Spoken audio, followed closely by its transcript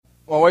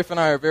my wife and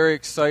I are very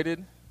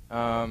excited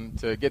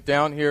to get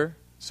down here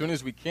as soon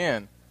as we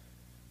can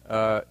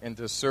and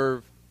to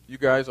serve you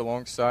guys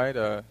alongside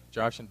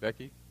Josh and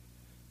Becky.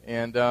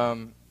 And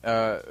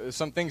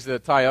some things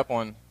that tie up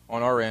on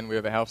our end. We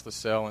have a house to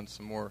sell and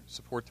some more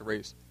support to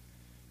raise.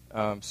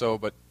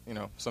 But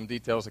some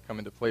details that come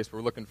into place. But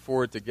we're looking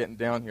forward to getting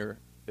down here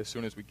as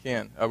soon as we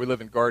can. We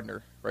live in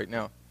Gardner right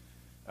now.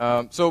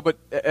 But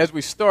as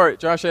we start,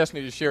 Josh asked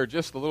me to share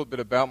just a little bit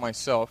about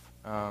myself.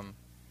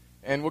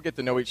 And we'll get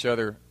to know each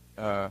other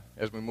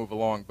as we move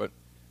along.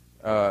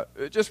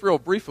 But just real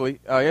briefly,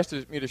 he asked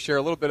me to share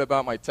a little bit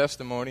about my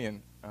testimony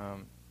and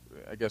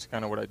I guess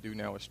kind of what I do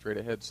now is straight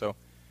ahead. So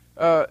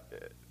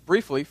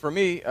briefly, for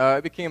me, I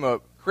became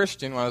a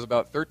Christian when I was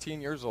about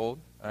 13 years old.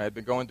 I had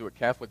been going to a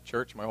Catholic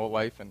church my whole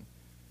life, and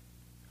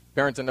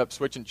parents ended up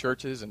switching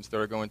churches and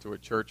started going to a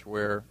church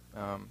where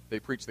they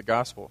preached the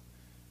gospel.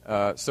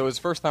 So it was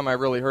the first time I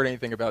really heard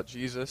anything about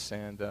Jesus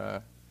and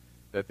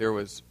that there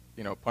was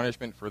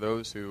punishment for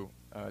those who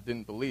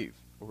didn't believe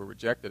or who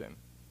rejected him.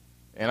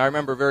 And I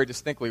remember very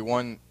distinctly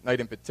one night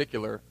in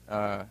particular,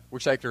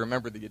 wish I could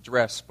remember the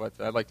address, but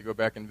I'd like to go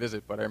back and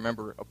visit. But I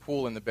remember a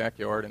pool in the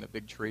backyard and a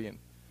big tree and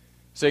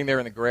sitting there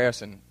in the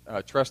grass and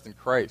trusting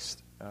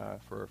Christ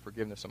for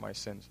forgiveness of my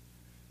sins.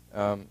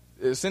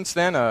 Since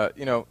then,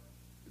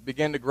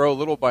 began to grow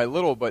little by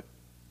little, but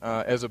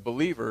as a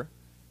believer.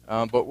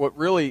 But what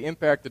really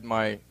impacted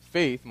my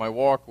faith, my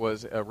walk,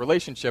 was a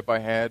relationship I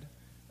had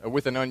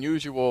with an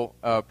unusual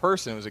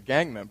person. It was a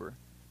gang member,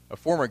 a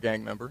former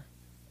gang member.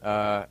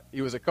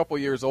 He was a couple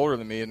years older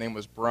than me. His name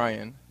was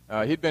Brian.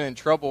 He'd been in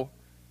trouble.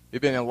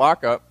 He'd been in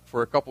lockup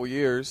for a couple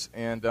years,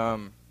 and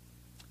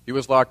he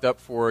was locked up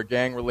for a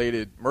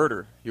gang-related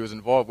murder. He was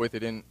involved with it.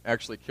 Didn't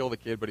actually kill the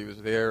kid, but he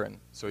was there, and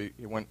so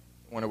he went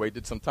away,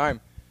 did some time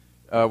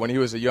when he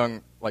was a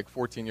young, like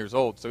 14 years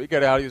old. So he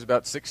got out. He was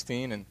about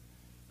 16,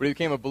 but he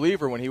became a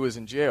believer when he was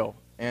in jail.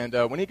 And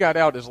when he got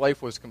out, his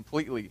life was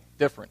completely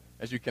different,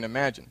 as you can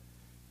imagine,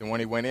 than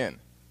when he went in.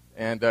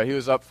 And he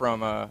was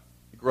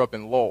he grew up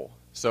in Lowell.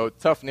 So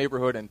tough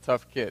neighborhood and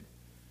tough kid.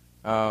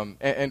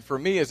 And for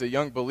me as a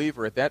young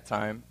believer at that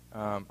time,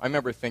 I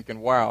remember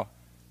thinking, wow.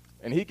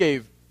 And he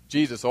gave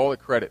Jesus all the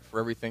credit for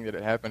everything that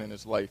had happened in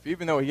his life.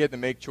 Even though he had to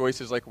make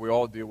choices like we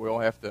all do, we all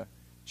have to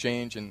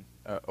change and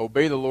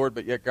obey the Lord,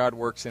 but yet God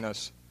works in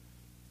us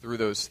through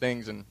those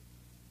things. And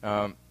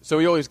so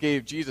he always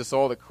gave Jesus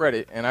all the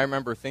credit. And I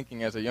remember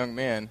thinking as a young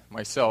man,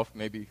 myself,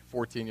 maybe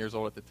 14 years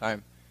old at the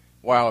time,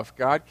 wow, if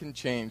God can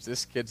change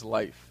this kid's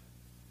life,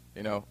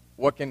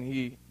 what can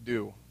he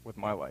do with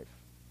my life?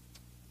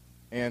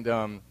 And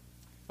I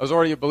was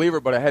already a believer,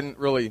 but I hadn't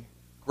really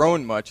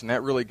grown much, and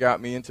that really got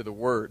me into the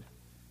Word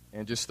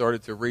and just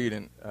started to read,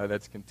 and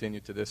that's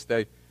continued to this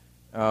day.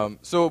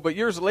 But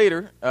years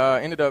later,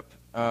 I ended up,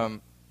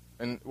 and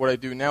what I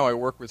do now, I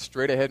work with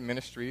Straight Ahead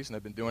Ministries, and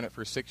I've been doing it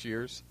for 6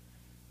 years.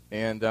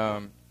 And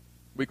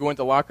we go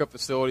into lockup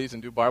facilities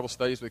and do Bible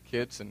studies with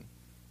kids and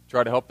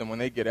try to help them when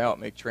they get out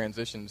make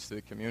transitions to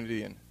the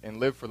community and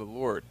live for the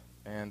Lord.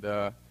 And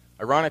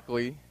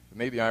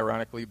maybe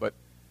ironically, but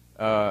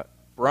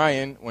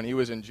Brian, when he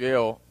was in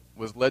jail,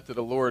 was led to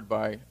the Lord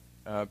by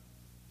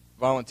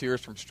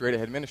volunteers from Straight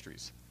Ahead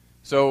Ministries.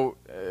 So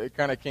it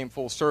kind of came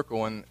full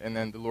circle, and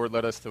then the Lord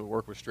led us to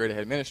work with Straight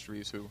Ahead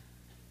Ministries, who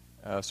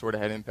sort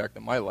of had impact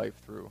on my life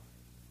through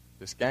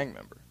this gang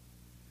member.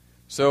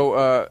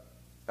 So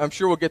I'm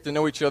sure we'll get to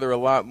know each other a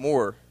lot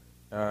more,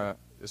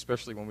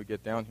 especially when we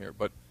get down here.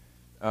 But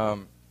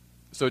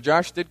so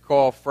Josh did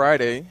call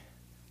Friday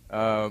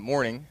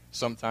morning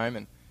sometime,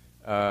 and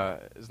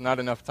there's not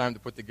enough time to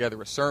put together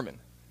a sermon.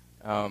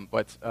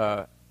 But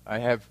I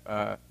have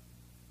a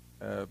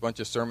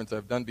bunch of sermons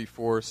I've done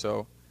before,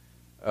 so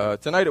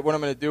tonight what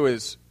I'm going to do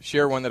is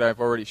share one that I've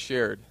already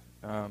shared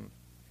at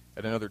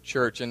another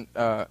church. And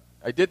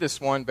I did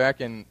this one back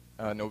in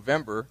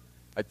November.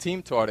 I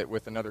team taught it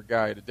with another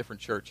guy at a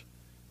different church.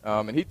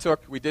 And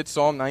we did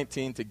Psalm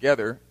 19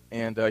 together,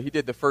 and he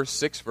did the first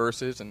 6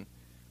 verses,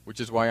 which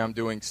is why I'm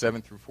doing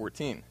 7 through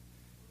 14.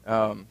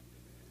 But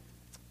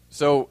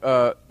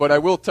I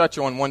will touch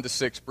on 1 to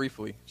 6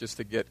 briefly, just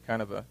to get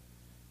kind of an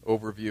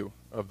overview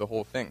of the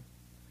whole thing.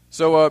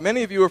 So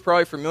many of you are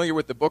probably familiar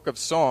with the book of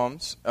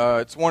Psalms.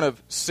 It's one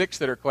of 6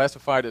 that are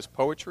classified as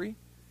poetry: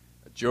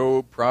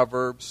 Job,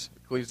 Proverbs,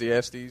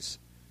 Ecclesiastes,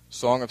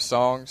 Song of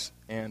Songs,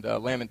 and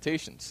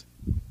Lamentations.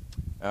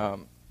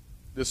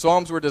 The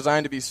Psalms were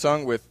designed to be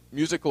sung with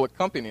musical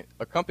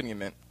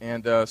accompaniment,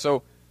 and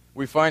so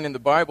we find in the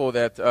Bible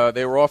that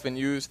they were often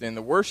used in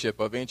the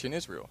worship of ancient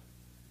Israel.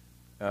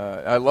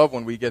 I love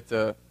when we get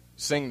to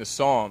sing the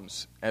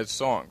Psalms as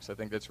songs. I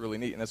think that's really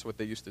neat, and that's what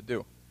they used to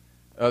do.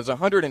 There's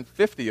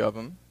 150 of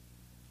them,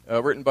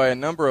 written by a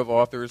number of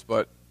authors,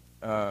 but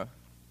by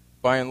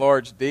and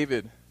large,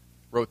 David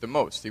wrote the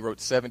most. He wrote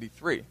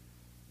 73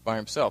 by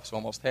himself, so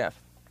almost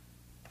half.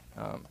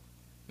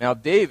 Now,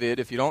 David,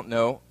 if you don't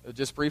know,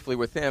 just briefly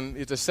with him,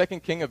 he's the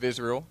second king of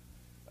Israel,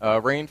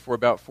 reigned for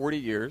about 40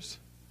 years,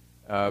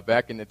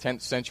 back in the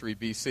 10th century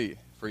B.C.,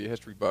 for you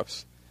history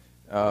buffs.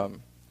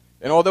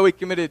 And although he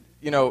committed,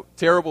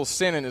 terrible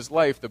sin in his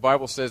life, the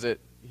Bible says that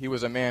he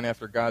was a man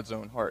after God's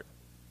own heart.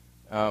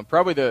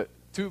 Probably the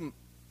two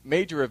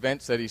major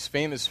events that he's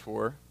famous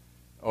for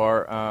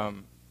are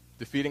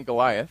defeating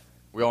Goliath.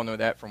 We all know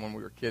that from when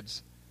we were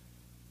kids.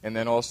 And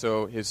then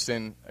also his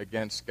sin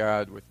against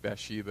God with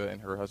Bathsheba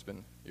and her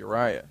husband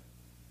Uriah.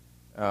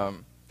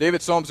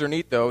 David's Psalms are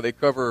neat, though. They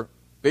cover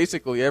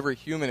basically every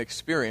human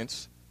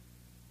experience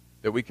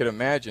that we could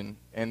imagine,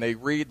 and they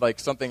read like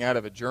something out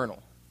of a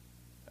journal.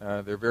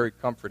 They're very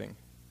comforting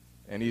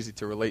and easy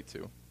to relate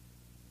to.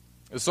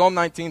 The Psalm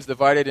 19 is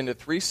divided into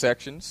 3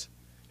 sections,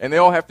 and they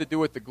all have to do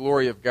with the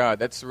glory of God.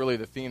 That's really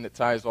the theme that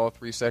ties all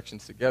 3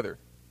 sections together.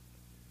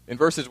 In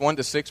verses 1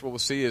 to 6, what we'll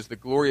see is the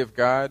glory of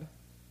God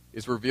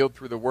is revealed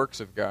through the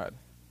works of God.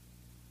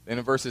 Then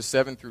in verses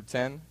 7 through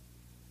 10,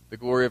 the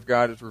glory of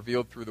God is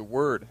revealed through the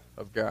Word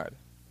of God.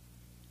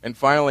 And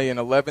finally, in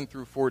 11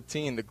 through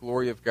 14, the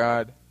glory of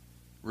God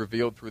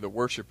revealed through the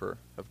worshiper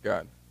of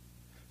God.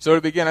 So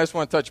to begin, I just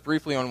want to touch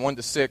briefly on 1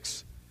 to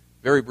 6.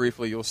 Very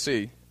briefly, you'll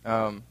see.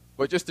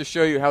 But just to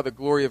show you how the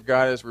glory of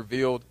God is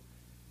revealed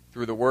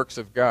through the works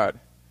of God.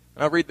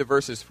 And I'll read the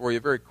verses for you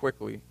very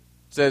quickly. It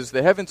says,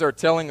 "The heavens are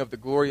telling of the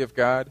glory of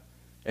God,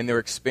 and their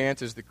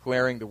expanse is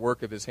declaring the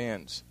work of his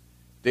hands.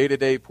 Day to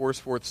day pours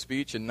forth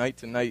speech, and night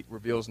to night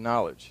reveals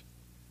knowledge.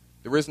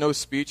 There is no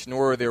speech,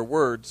 nor are there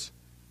words.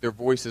 Their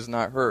voice is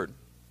not heard.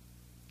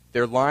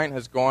 Their line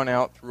has gone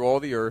out through all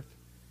the earth,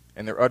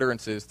 and their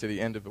utterances to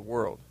the end of the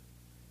world.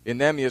 In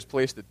them he has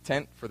placed a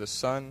tent for the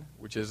sun,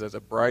 which is as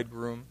a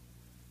bridegroom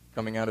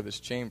coming out of his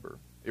chamber.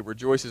 It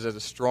rejoices as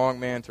a strong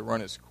man to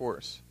run his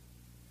course.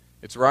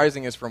 Its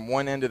rising is from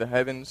one end of the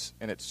heavens,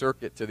 and its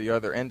circuit to the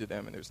other end of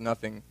them, and there's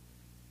nothing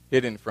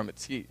hidden from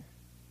its heat."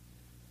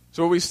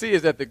 So what we see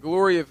is that the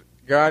glory of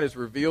God is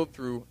revealed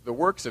through the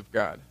works of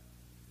God.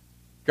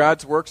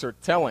 God's works are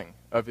telling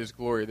of his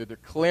glory. They're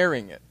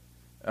declaring it.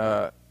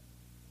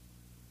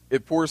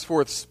 It pours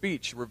forth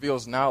speech,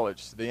 reveals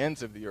knowledge to the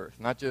ends of the earth,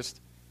 not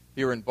just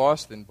here in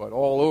Boston, but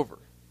all over.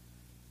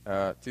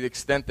 To the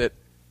extent that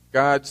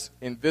God's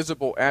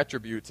invisible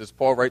attributes, as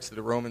Paul writes to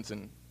the Romans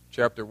in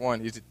chapter 1,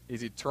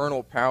 his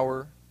eternal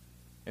power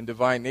and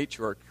divine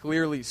nature are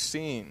clearly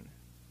seen,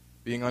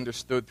 being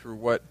understood through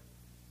what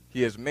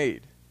he has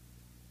made.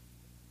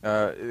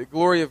 The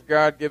glory of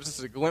God gives us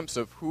a glimpse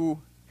of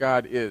who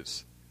God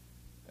is.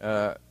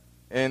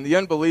 And the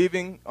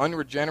unbelieving,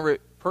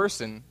 unregenerate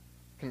person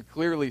can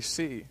clearly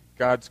see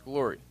God's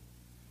glory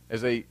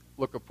as they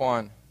look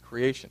upon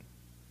creation.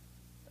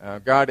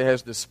 God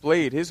has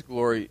displayed his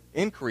glory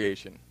in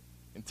creation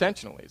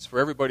intentionally. It's for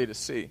everybody to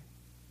see.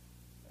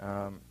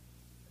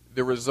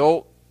 The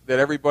result that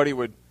everybody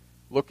would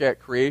look at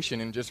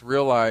creation and just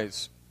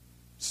realize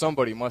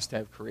somebody must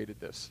have created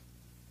this.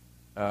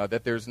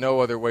 That there's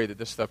no other way that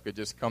this stuff could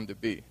just come to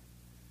be.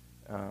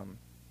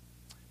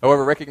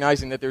 However,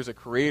 recognizing that there's a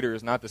creator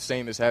is not the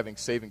same as having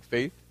saving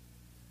faith.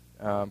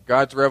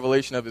 God's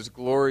revelation of his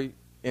glory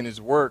in his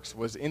works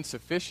was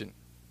insufficient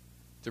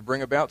to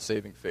bring about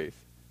saving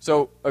faith.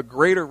 So a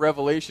greater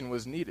revelation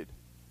was needed.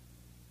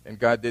 And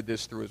God did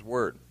this through his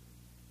word.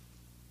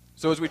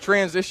 So as we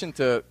transition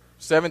to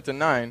 7 to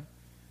 9,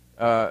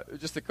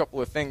 just a couple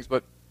of things,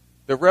 but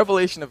the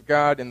revelation of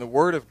God in the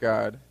word of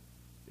God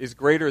is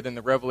greater than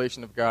the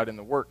revelation of God in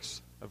the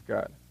works of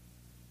God.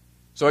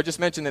 So I just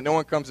mentioned that no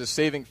one comes to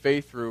saving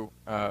faith through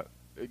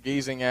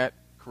gazing at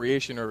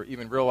creation or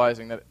even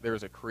realizing that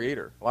there's a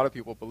creator. A lot of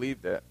people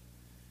believe that.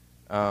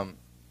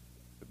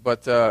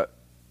 But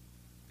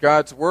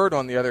God's word,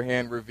 on the other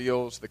hand,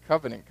 reveals the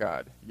covenant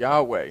God,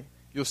 Yahweh.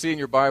 You'll see in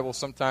your Bible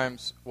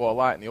sometimes, well, a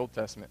lot in the Old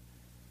Testament,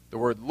 the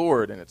word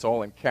Lord, and it's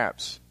all in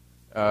caps.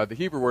 The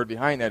Hebrew word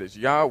behind that is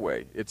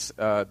Yahweh. It's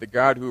the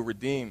God who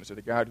redeems or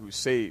the God who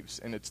saves,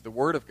 and it's the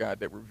word of God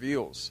that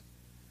reveals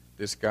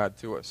this God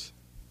to us.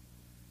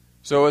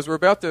 So as we're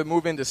about to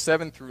move into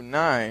 7 through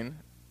 9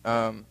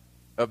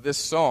 of this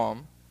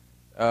psalm,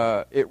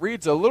 it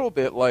reads a little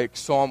bit like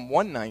Psalm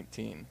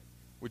 119,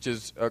 which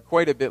is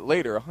quite a bit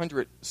later,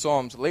 100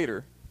 psalms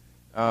later.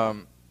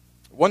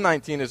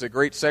 119 is a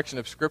great section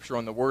of Scripture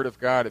on the Word of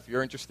God. If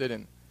you're interested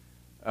in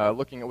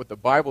looking at what the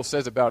Bible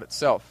says about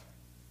itself,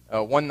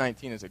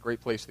 119 is a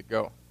great place to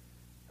go.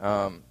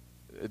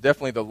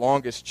 Definitely the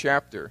longest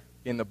chapter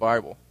in the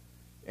Bible.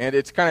 And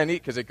it's kind of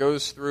neat because it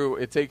goes through,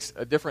 it takes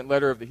a different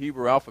letter of the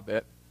Hebrew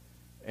alphabet,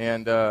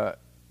 and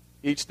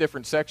each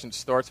different section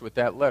starts with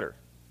that letter.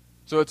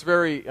 So it's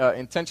very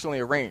intentionally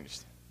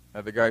arranged,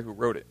 the guy who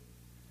wrote it.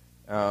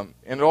 And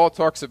it all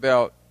talks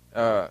about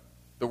the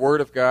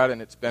Word of God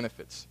and its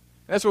benefits.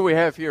 And that's what we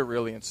have here,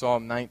 really, in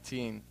Psalm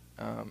 19,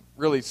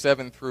 really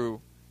 7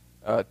 through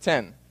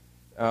 10.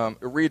 It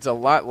reads a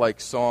lot like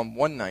Psalm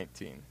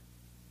 119.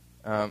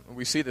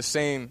 We see the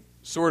same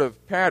sort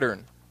of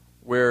pattern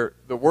where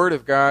the Word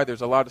of God,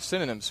 there's a lot of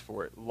synonyms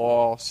for it.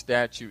 Law,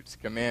 statutes,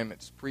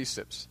 commandments,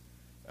 precepts.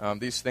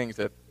 These things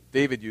that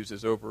David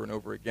uses over and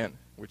over again,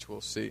 which we'll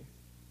see.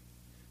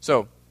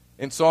 So,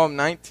 in Psalm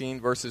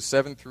 19, verses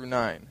 7 through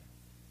 9,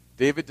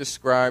 David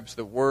describes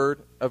the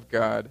Word of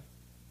God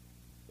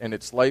and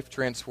its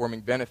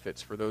life-transforming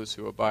benefits for those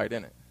who abide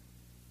in it.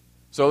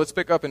 So let's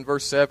pick up in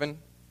verse 7,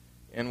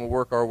 and we'll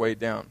work our way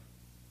down.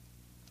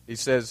 He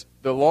says,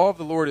 "The law of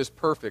the Lord is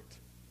perfect,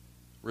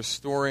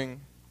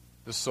 restoring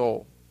the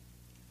soul."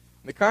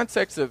 In the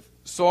context of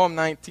Psalm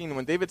 19,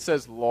 when David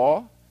says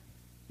law,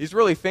 he's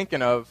really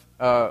thinking of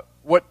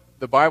what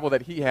the Bible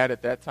that he had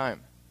at that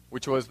time,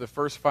 which was the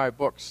first 5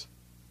 books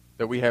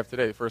that we have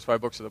today, the first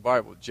 5 books of the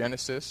Bible: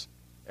 Genesis,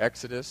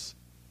 Exodus,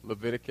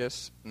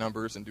 Leviticus,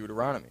 Numbers, and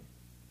Deuteronomy.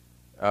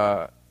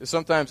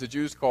 Sometimes the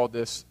Jews called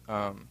this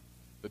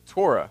the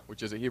Torah,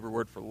 which is a Hebrew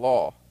word for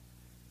law.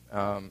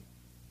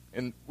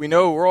 And we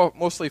know we're all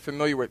mostly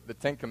familiar with the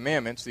Ten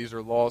Commandments. These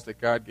are laws that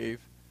God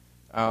gave.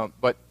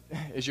 But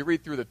as you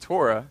read through the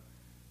Torah,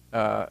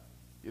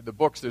 the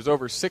books, there's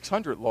over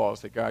 600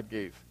 laws that God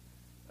gave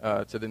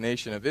to the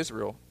nation of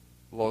Israel,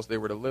 laws they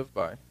were to live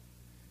by.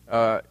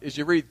 As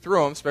you read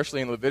through them,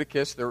 especially in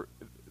Leviticus,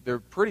 they're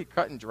pretty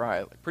cut and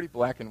dry, like pretty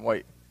black and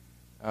white.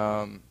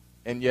 And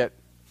yet,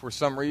 for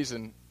some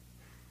reason,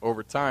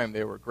 over time,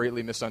 they were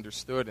greatly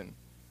misunderstood, and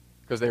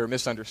because they were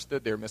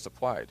misunderstood, they were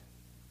misapplied.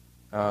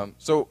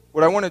 So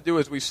what I want to do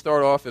as we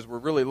start off is we're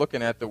really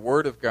looking at the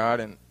Word of God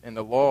and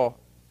the law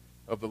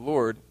of the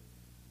Lord.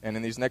 And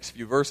in these next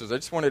few verses, I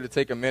just wanted to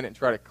take a minute and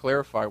try to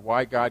clarify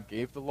why God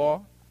gave the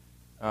law,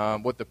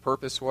 what the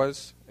purpose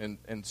was,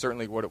 and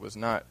certainly what it was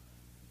not.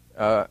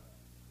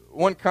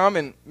 One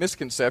common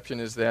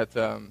misconception is that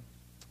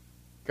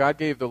God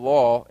gave the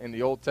law in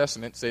the Old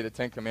Testament, say the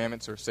Ten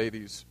Commandments, or say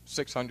these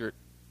 600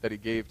 that he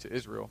gave to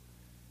Israel,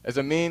 as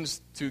a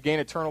means to gain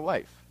eternal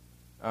life.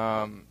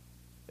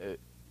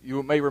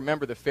 You may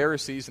remember the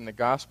Pharisees in the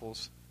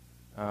Gospels.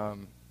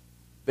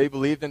 They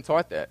believed and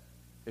taught that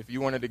if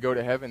you wanted to go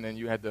to heaven, then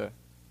you had to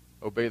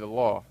obey the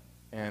law.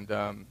 And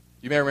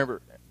you may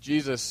remember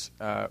Jesus'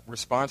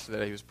 response to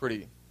that. He was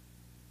pretty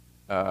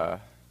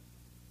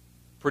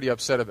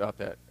upset about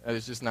that.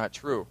 It's just not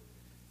true.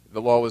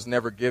 The law was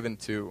never given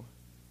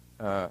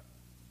for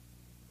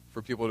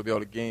people to be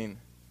able to gain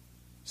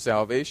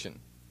salvation.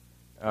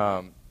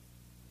 But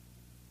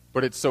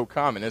it's so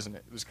common, isn't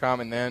it? It was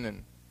common then,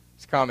 and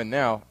it's common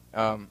now.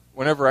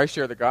 Whenever I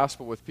share the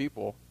gospel with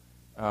people,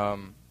 I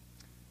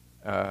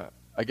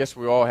guess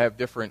we all have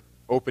different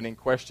opening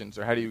questions,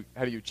 or how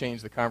do you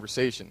change the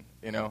conversation,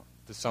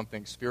 to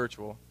something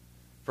spiritual.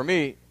 For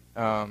me,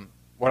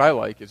 what I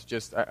like is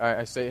just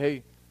I say,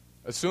 hey,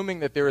 assuming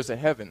that there is a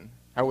heaven,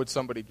 how would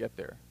somebody get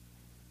there?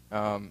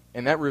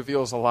 And that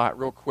reveals a lot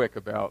real quick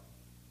about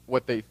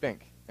what they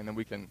think, and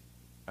then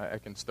I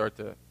can start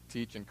to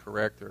teach and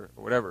correct or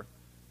whatever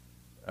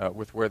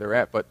with where they're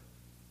at. But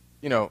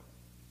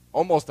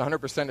almost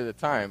 100% of the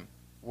time,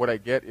 what I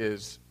get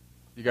is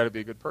you got to be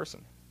a good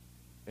person.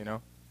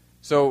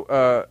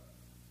 So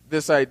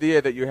this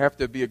idea that you have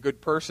to be a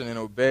good person and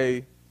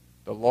obey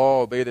the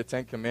law, obey the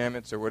Ten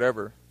Commandments or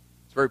whatever,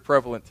 it's very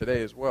prevalent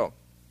today as well.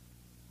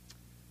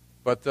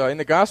 But in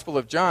the Gospel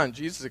of John,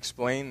 Jesus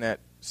explained that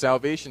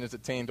salvation is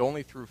attained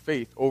only through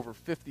faith over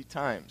 50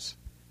 times,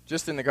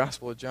 just in the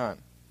Gospel of John.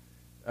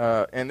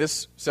 And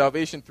this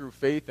salvation through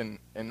faith and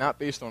not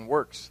based on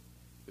works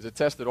is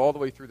attested all the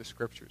way through the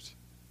Scriptures.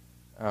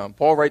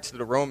 Paul writes to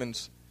the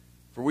Romans,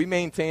 "For we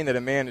maintain that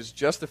a man is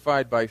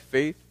justified by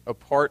faith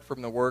apart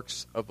from the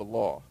works of the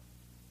law."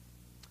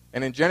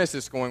 And in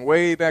Genesis, going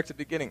way back to the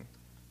beginning,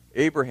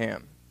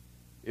 Abraham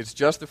is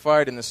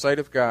justified in the sight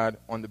of God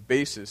on the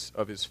basis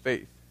of his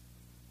faith.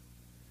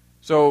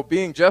 So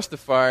being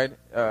justified,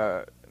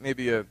 may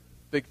be a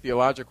big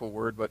theological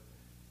word, but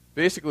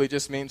basically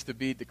just means to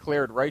be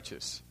declared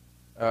righteous.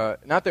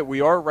 Not that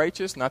we are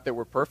righteous, not that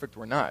we're perfect,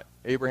 we're not.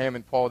 Abraham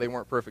and Paul, they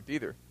weren't perfect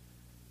either.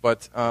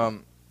 But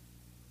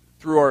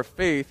through our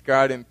faith,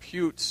 God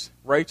imputes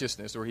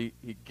righteousness, or he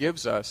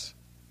gives us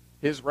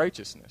his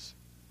righteousness.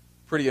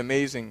 Pretty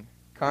amazing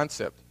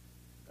concept.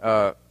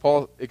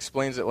 Paul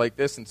explains it like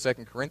this in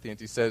 2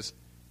 Corinthians. He says,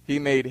 he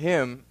made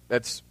him,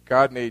 that's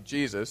God made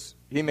Jesus,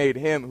 he made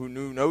him who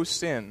knew no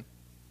sin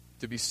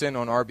to be sin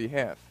on our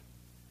behalf,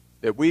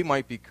 that we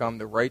might become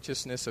the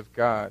righteousness of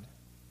God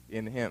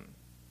in him.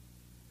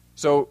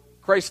 So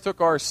Christ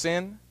took our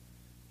sin,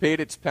 paid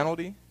its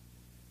penalty,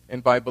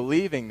 and by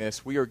believing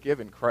this, we are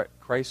given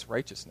Christ's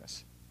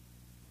righteousness.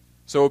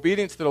 So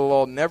obedience to the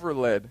law never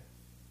led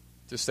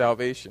to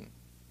salvation,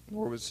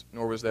 nor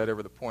was that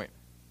ever the point.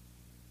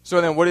 So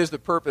then what is the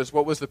purpose?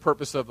 What was the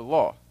purpose of the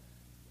law?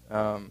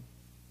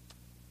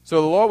 So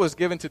the law was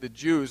given to the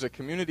Jews, a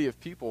community of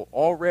people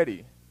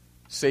already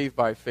saved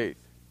by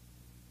faith.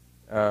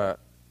 They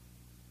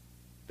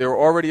were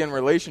already in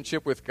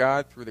relationship with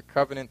God through the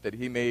covenant that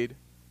he made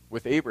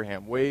with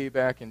Abraham way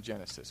back in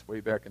Genesis, way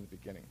back in the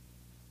beginning.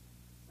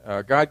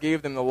 God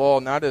gave them the law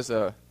not as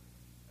a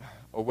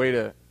way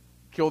to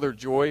kill their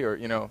joy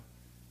or,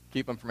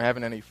 keep them from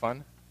having any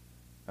fun,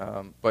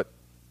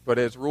 but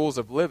as rules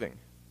of living.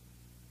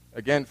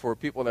 Again, for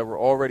people that were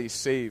already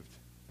saved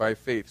by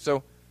faith.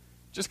 So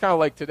just kind of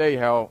like today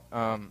how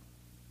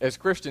as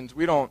Christians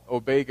we don't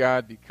obey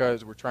God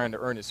because we're trying to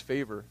earn his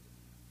favor.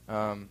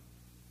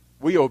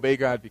 We obey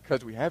God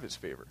because we have his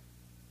favor.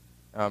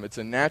 It's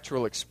a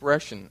natural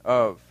expression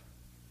of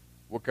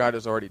what God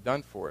has already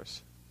done for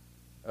us.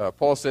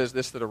 Paul says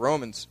this to the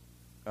Romans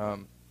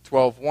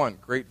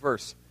 12:1, great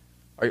verse.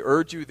 I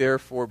urge you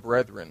therefore,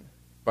 brethren,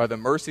 by the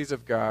mercies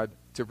of God,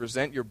 to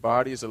present your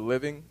bodies a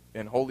living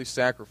and holy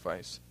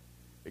sacrifice,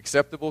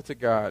 acceptable to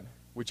God,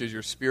 which is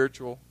your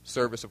spiritual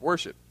service of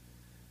worship.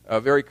 A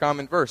very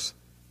common verse.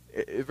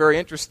 Very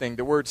interesting.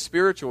 The word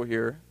spiritual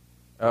here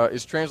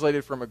is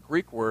translated from a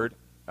Greek word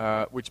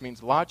which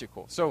means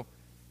logical. So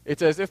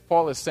it's as if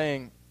Paul is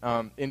saying,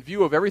 in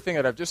view of everything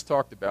that I've just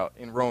talked about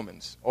in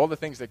Romans, all the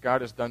things that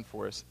God has done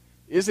for us,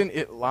 isn't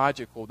it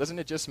logical? Doesn't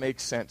it just make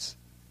sense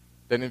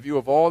that in view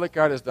of all that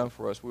God has done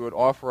for us, we would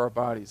offer our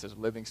bodies as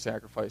living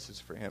sacrifices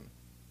for Him?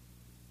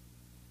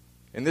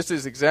 And this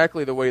is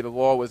exactly the way the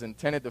law was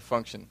intended to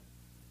function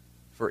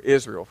for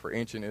Israel, for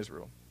ancient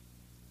Israel.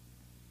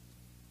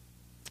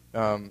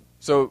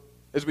 So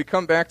as we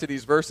come back to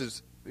these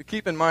verses,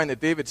 keep in mind that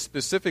David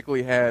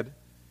specifically had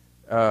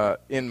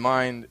in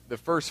mind the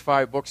first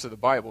 5 books of the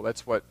Bible.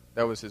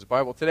 That was his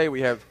Bible. Today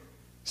we have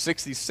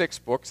 66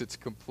 books. It's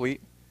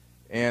complete.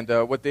 And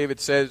what David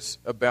says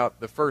about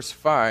the first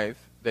 5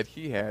 that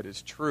he had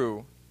is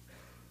true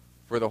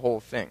for the whole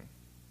thing.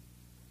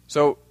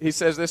 So he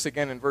says this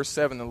again in verse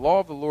 7, the law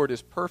of the Lord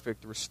is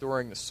perfect,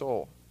 restoring the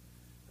soul.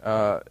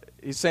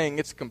 He's saying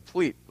it's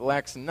complete,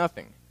 lacks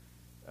nothing.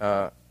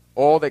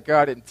 All that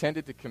God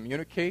intended to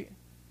communicate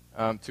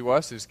to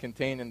us is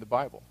contained in the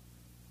Bible.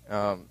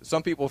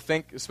 Some people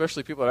think,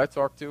 especially people that I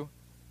talk to,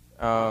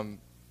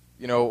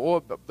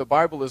 the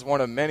Bible is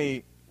one of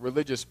many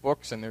religious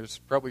books, and there's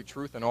probably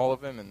truth in all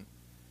of them, and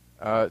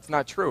it's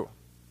not true.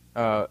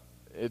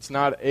 It's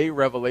not a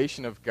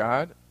revelation of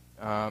God.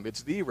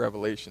 It's the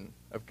revelation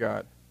of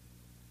God.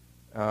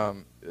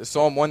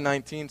 Psalm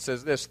 119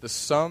 says this, the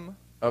sum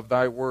of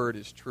thy word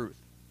is truth.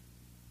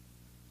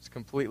 It's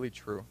completely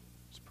true.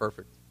 It's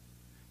perfect.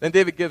 Then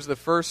David gives the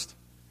first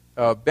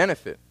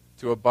benefit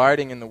to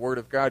abiding in the Word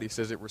of God. He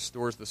says it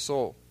restores the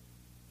soul.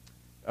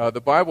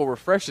 The Bible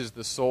refreshes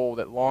the soul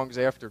that longs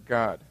after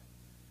God.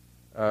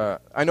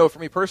 I know for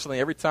me personally,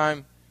 every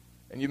time,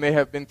 and you may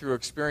have been through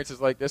experiences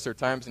like this or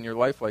times in your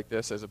life like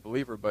this as a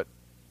believer, but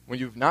when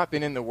you've not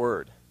been in the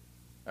Word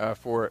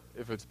for,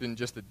 if it's been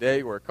just a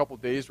day or a couple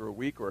days or a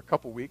week or a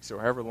couple weeks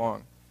or however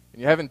long,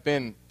 and you haven't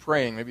been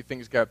praying, maybe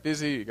things got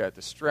busy, you got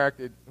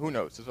distracted, who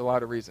knows? There's a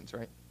lot of reasons,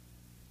 right?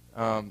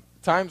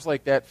 Times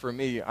like that for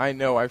me,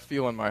 I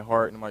feel in my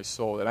heart and my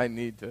soul that I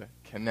need to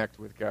connect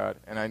with God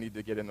and I need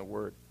to get in the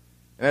Word.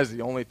 And that is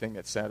the only thing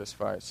that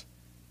satisfies.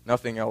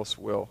 Nothing else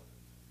will.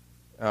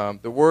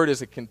 The Word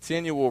is a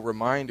continual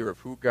reminder of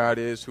who God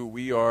is, who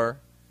we are,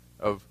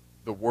 of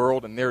the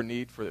world and their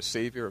need for the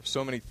Savior, of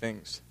so many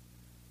things.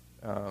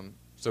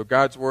 So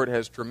God's Word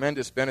has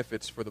tremendous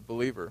benefits for the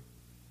believer,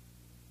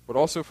 but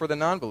also for the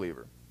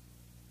non-believer.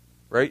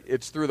 Right?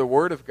 It's through the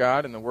Word of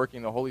God and the working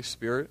of the Holy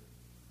Spirit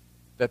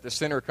that the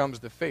sinner comes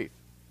to faith.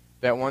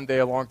 That one day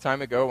a long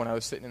time ago when I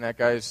was sitting in that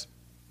guy's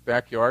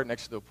backyard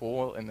next to the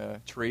pool in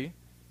the tree,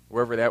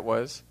 wherever that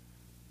was,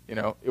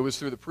 it was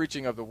through the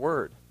preaching of the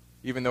Word.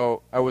 Even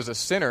though I was a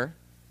sinner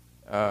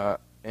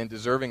and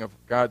deserving of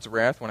God's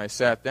wrath when I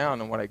sat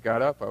down, and when I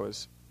got up, I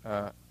was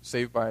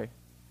saved by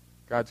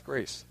God's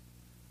grace.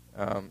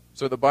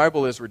 So the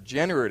Bible is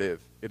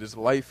regenerative. It is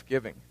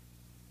life-giving.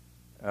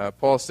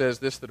 Paul says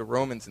this to the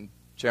Romans in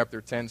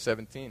chapter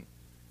 10:17.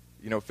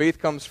 Faith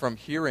comes from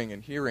hearing,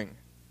 and hearing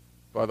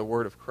by the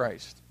word of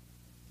Christ.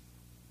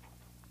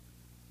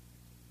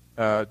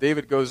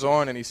 David goes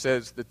on and he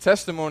says, the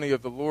testimony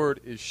of the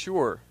Lord is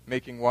sure,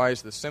 making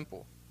wise the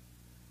simple.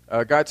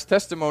 God's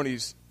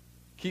testimonies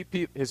keep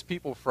his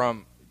people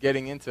from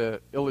getting into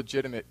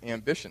illegitimate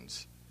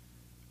ambitions.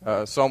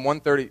 Psalm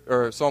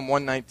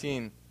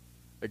 119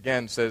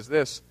 again says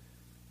this,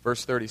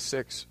 verse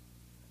 36,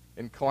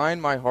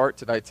 incline my heart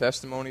to thy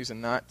testimonies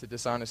and not to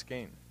dishonest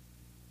gain.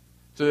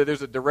 So that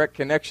there's a direct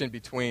connection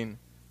between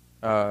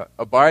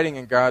abiding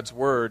in God's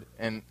Word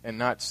and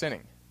not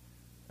sinning.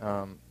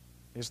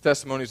 His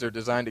testimonies are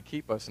designed to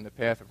keep us in the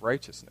path of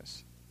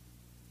righteousness.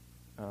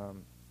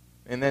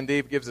 And then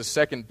Dave gives a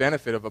second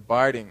benefit of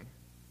abiding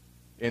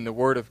in the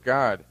Word of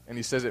God, and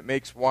he says it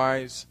makes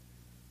wise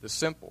the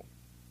simple.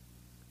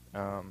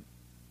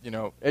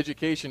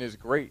 Education is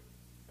great,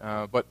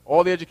 but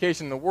all the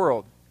education in the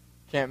world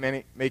can't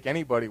make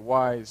anybody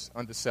wise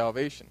unto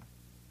salvation.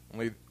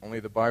 Only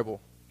the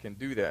Bible can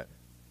do that.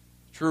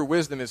 True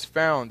wisdom is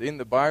found in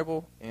the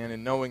Bible and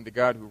in knowing the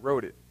God who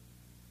wrote it.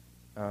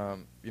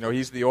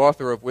 He's the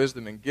author of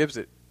wisdom and gives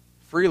it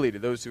freely to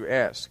those who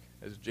ask,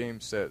 as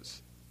James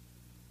says.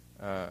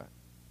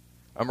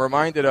 I'm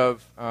reminded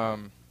of,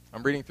 I'm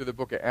reading through the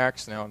book of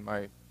Acts now in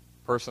my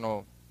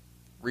personal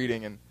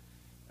reading,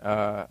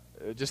 and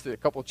just a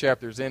couple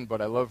chapters in,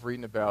 but I love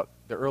reading about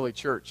the early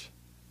church.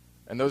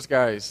 And those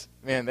guys,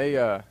 man, they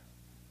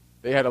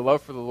had a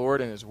love for the Lord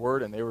and His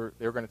Word, and they were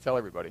going to tell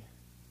everybody.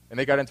 And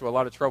they got into a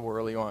lot of trouble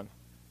early on.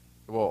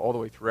 Well, all the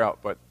way throughout,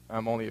 but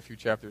I'm only a few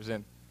chapters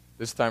in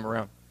this time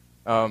around.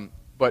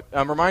 But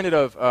I'm reminded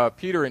of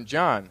Peter and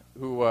John,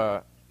 who,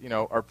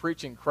 are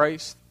preaching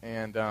Christ,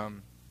 and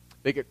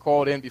they get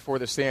called in before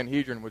the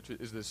Sanhedrin, which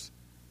is this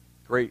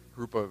great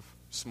group of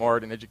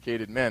smart and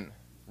educated men,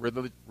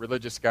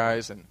 religious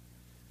guys, and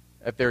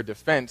at their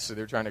defense, so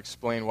they're trying to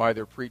explain why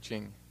they're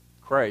preaching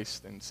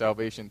Christ and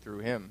salvation through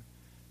him.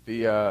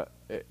 The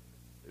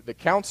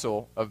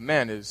council of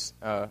men is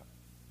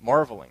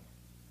marveling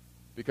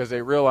because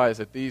they realize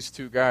that these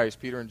two guys,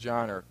 Peter and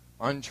John, are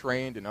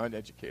untrained and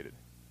uneducated,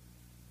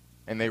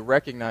 and they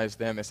recognize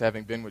them as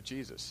having been with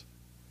Jesus.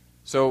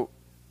 So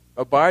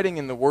abiding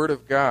in the Word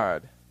of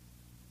God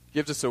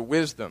gives us a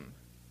wisdom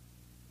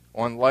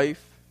on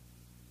life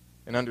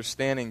and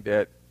understanding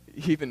that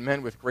even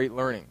men with great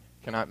learning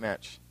cannot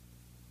match.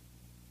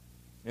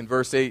 In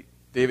verse 8,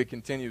 David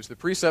continues, "The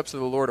precepts of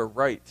the Lord are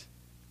right,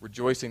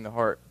 rejoicing the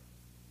heart."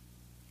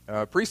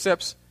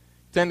 Precepts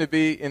tend to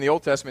be, in the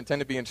Old Testament,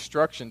 tend to be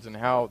instructions in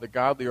how the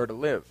godly are to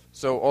live.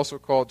 So also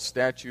called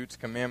statutes,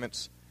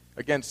 commandments.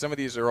 Again, some of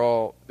these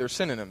they're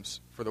synonyms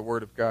for the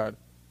Word of God.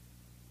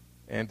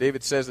 And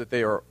David says that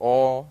they are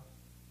all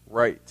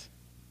right,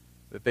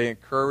 that they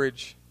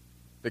encourage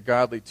the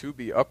godly to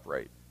be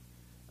upright.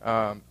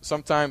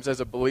 Sometimes as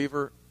a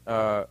believer,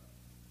 I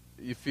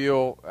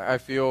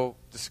feel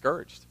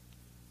discouraged.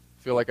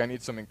 I feel like I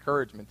need some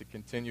encouragement to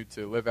continue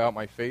to live out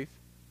my faith.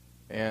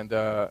 And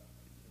the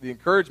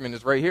encouragement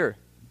is right here.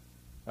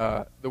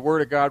 The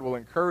Word of God will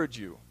encourage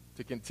you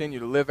to continue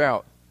to live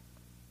out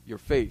your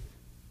faith.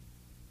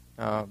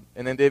 And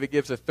then David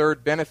gives a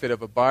third benefit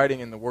of abiding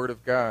in the Word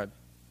of God.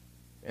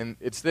 And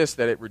it's this,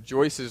 that it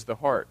rejoices the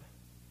heart.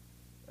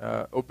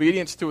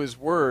 Obedience to His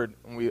Word,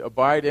 when we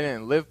abide in it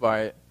and live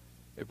by it,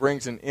 it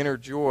brings an inner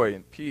joy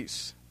and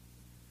peace.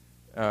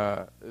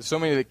 So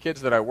many of the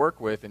kids that I work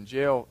with in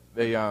jail,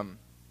 when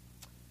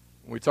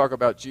we talk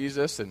about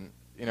Jesus and,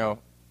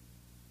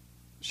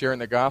 sharing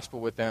the gospel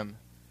with them,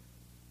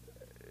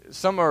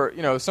 some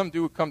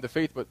do come to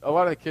faith, but a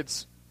lot of the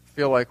kids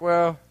feel like,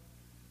 well,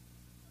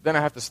 then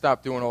I have to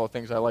stop doing all the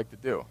things I like to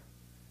do.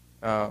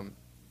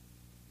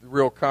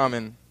 Real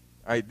common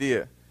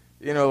idea.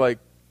 Like,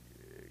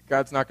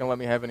 God's not going to let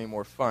me have any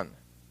more fun.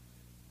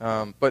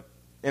 But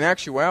in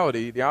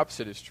actuality, the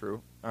opposite is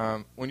true.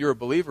 When you're a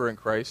believer in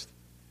Christ,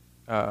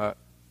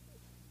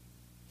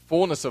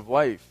 fullness of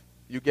life,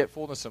 you get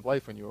fullness of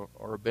life when you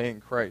are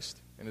obeying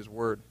Christ and His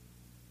Word.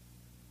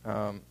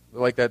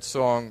 Like that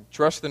song,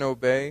 "Trust and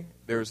obey,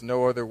 there is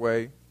no other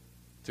way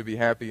to be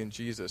happy in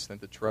Jesus than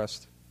to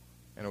trust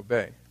and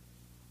obey."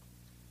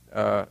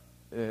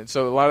 And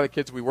so a lot of the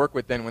kids we work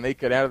with then, when they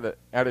get out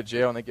of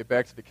jail and they get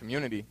back to the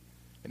community,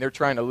 and they're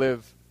trying to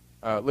live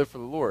for the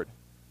Lord.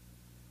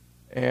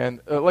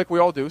 And like we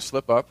all do,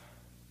 slip up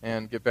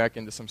and get back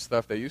into some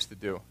stuff they used to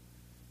do.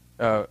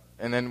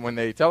 And then when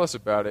they tell us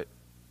about it,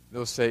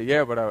 they'll say,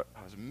 "Yeah, but I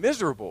was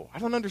miserable. I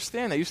don't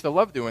understand. I used to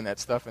love doing that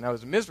stuff, and I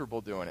was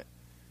miserable doing it."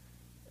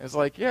 And it's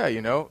like, yeah,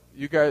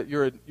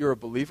 you're a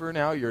believer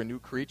now. You're a new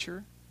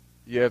creature.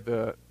 You have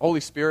the Holy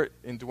Spirit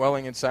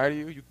indwelling inside of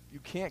you. You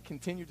can't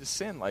continue to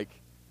sin like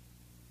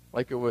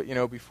it was,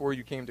 before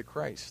you came to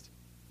Christ.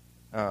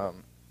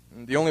 And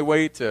the only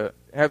way to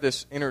have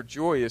this inner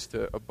joy is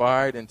to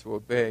abide and to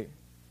obey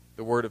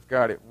the Word of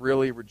God. It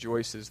really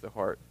rejoices the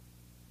heart.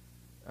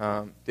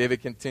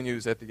 David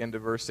continues at the end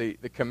of verse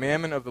 8, "The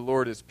commandment of the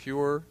Lord is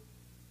pure,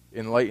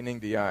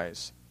 enlightening the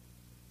eyes."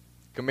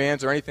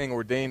 Commands are anything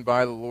ordained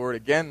by the Lord.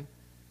 Again,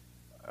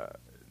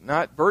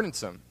 not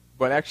burdensome,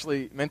 but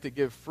actually meant to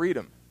give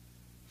freedom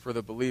for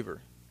the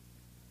believer.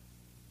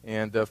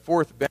 And the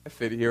fourth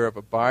benefit here of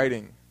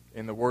abiding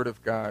in the Word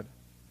of God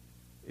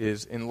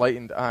is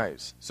enlightened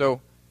eyes. So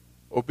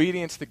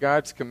obedience to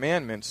God's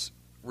commandments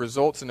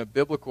results in a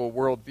biblical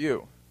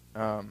worldview.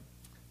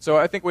 So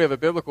I think we have a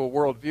biblical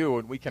worldview,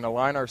 and we can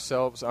align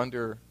ourselves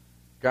under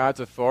God's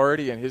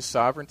authority and His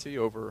sovereignty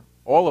over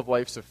all of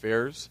life's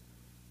affairs,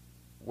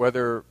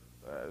 whether,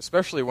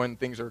 especially when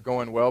things are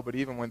going well, but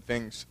even when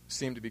things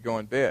seem to be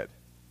going bad.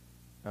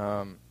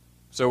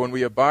 So when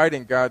we abide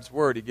in God's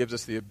Word, He gives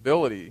us the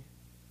ability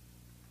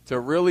to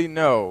really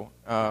know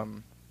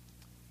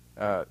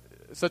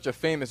such a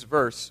famous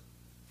verse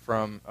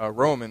from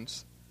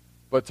Romans,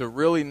 but to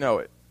really know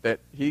it,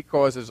 that He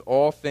causes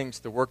all things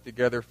to work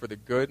together for the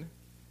good,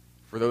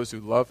 for those who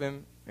love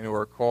Him and who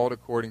are called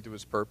according to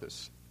His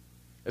purpose.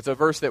 It's a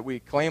verse that we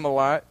claim a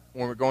lot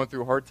when we're going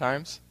through hard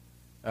times,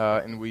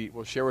 and we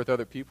will share with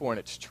other people, and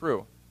it's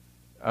true.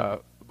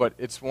 But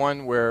it's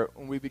one where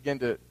when we begin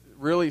to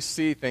really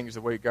see things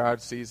the way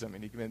God sees them,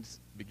 and He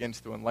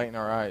begins to enlighten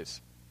our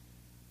eyes,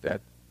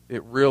 that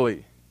it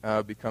really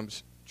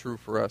becomes true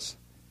for us,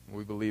 and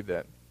we believe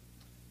that.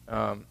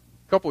 A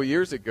couple of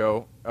years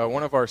ago,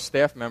 one of our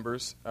staff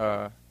members,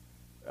 a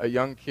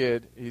young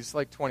kid, he's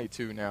like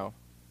 22 now,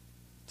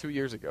 3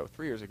 years ago,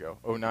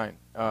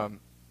 2009,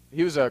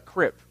 he was a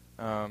Crip.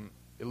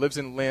 He lives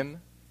in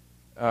Lynn.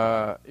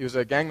 He was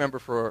a gang member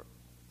for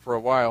a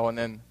while, and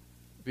then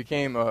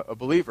became a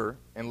believer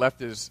and left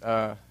his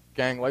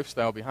gang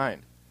lifestyle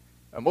behind.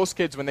 Most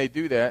kids, when they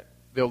do that,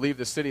 they'll leave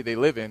the city they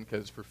live in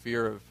because for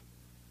fear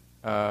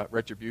of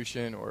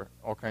retribution or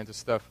all kinds of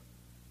stuff.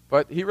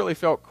 But he really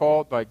felt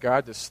called by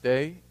God to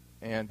stay,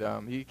 and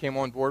he came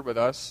on board with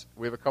us.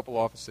 We have a couple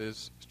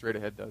offices, Straight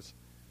Ahead does.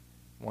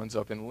 One's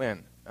up in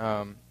Lynn.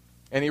 And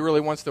he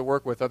really wants to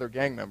work with other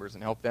gang members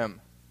and help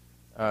them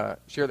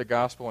share the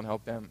gospel and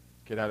help them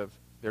get out of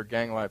their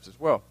gang lives as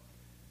well.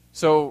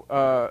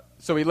 So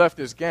he left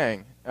his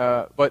gang.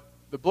 But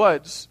the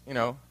Bloods, they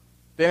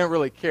didn't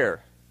really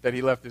care that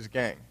he left his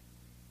gang.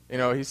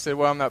 He said,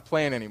 well, I'm not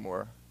playing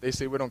anymore. They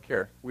say, we don't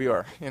care. We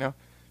are,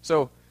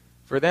 So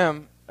for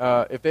them,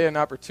 if they had an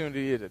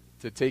opportunity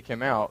to take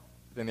him out,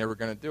 then they were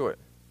going to do it.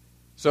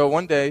 So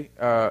one day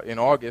in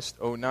August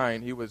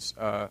 2009, he was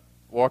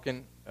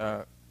walking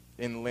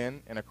in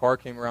Lynn, and a car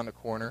came around the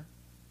corner,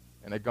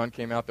 and a gun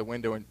came out the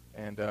window,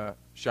 and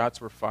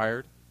shots were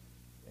fired.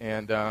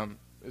 And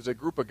it was a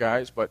group of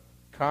guys, but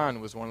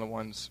Khan was one of the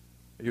ones.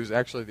 He was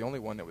actually the only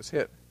one that was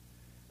hit.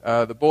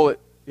 The bullet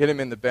hit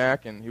him in the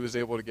back, and he was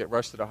able to get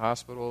rushed to the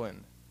hospital,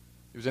 and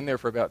he was in there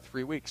for about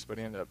 3 weeks, but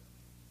he ended up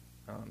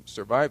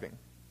surviving.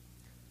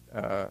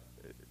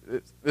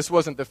 This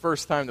wasn't the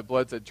first time the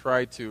Bloods had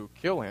tried to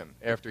kill him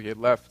after he had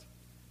left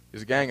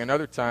his gang.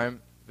 Another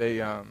time,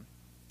 they'd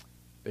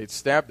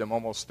stabbed him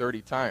almost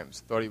 30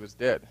 times, thought he was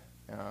dead.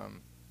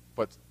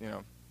 But,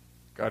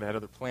 God had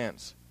other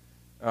plans.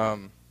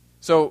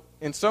 So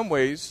in some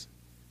ways,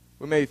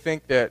 we may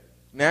think that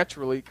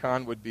naturally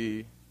Khan would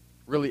be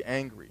really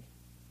angry.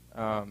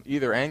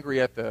 Either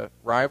angry at the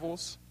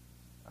rivals,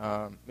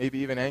 maybe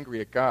even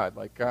angry at God.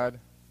 Like, God,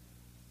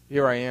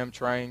 here I am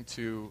trying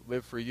to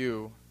live for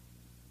you,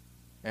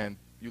 and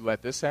you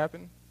let this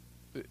happen?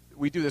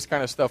 We do this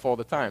kind of stuff all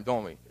the time,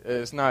 don't we?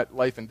 It's not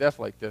life and death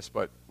like this,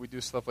 but we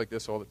do stuff like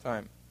this all the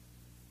time.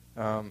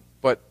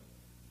 But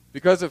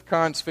because of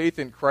Khan's faith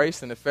in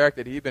Christ and the fact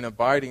that he'd been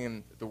abiding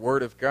in the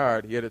Word of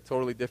God, he had a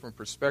totally different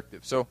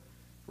perspective. So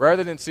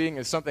rather than seeing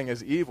as something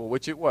as evil,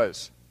 which it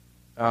was,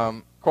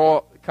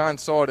 Khan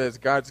saw it as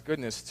God's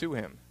goodness to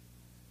him.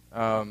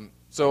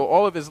 So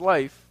all of his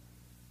life,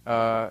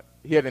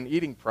 he had an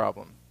eating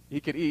problem. He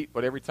could eat,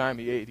 but every time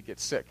he ate, he'd get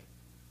sick.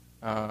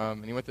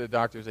 And he went to the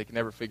doctors; they could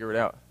never figure it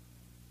out.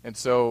 And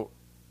so,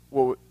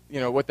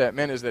 what that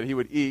meant is that he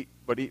would eat,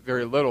 but eat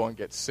very little and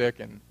get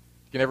sick, and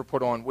he could never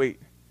put on weight.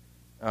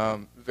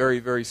 Very,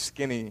 very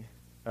skinny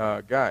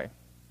guy.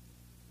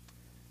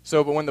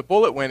 So, but when the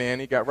bullet went in,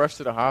 he got rushed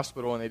to the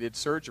hospital, and they did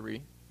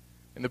surgery.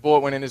 And the bullet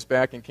went in his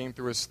back and came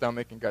through his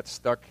stomach and got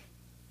stuck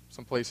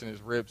someplace in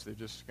his ribs. They're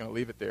just going to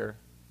leave it there.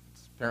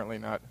 It's apparently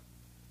not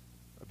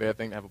a bad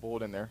thing to have a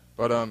bullet in there.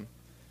 But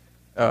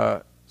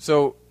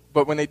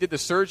when they did the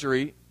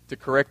surgery to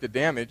correct the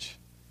damage,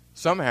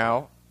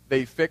 somehow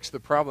they fixed the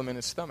problem in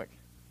his stomach.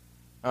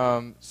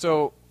 As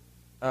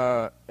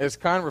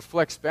Khan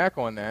reflects back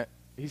on that,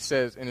 he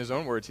says, in his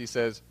own words, he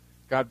says,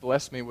 God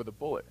blessed me with a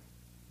bullet.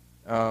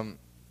 And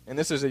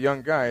this is a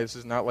young guy. This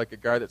is not like a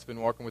guy that's been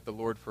walking with the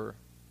Lord for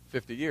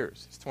 50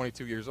 years. He's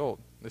 22 years old.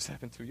 This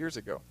happened 2 years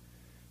ago.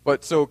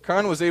 But so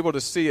Khan was able to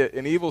see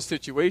an evil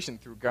situation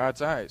through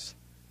God's eyes.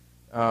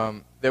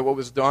 That what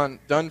was done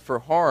for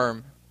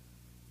harm,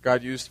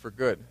 God used for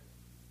good.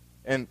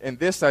 And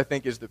this, I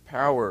think, is the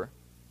power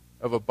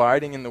of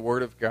abiding in the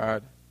Word of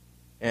God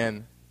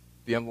and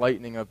the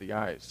enlightening of the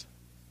eyes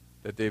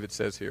that David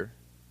says here.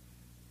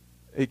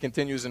 He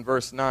continues in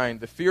verse 9,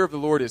 the fear of the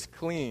Lord is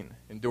clean,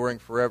 enduring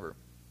forever.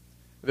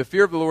 The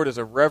fear of the Lord is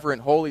a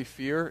reverent, holy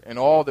fear, and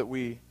all that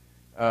we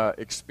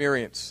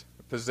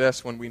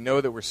possess when we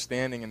know that we're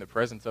standing in the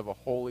presence of a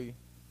holy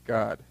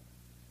God.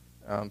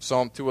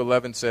 Psalm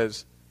 2:11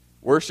 says,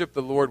 worship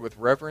the Lord with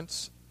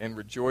reverence and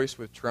rejoice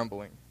with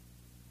trembling.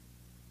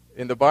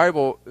 In the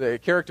Bible, the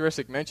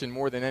characteristic mentioned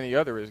more than any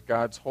other is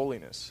God's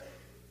holiness.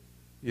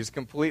 He is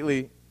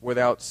completely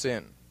without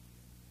sin.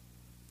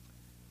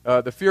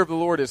 The fear of the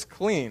Lord is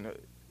clean.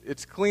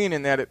 It's clean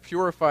in that it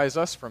purifies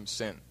us from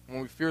sin.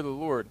 When we fear the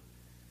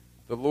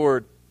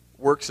Lord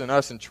works in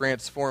us and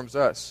transforms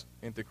us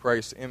into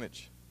Christ's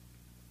image.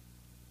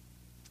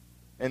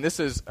 And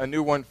this is a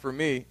new one for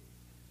me,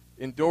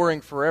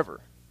 enduring forever.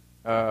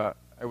 I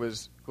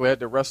was glad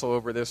to wrestle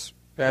over this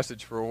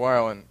passage for a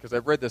while, and because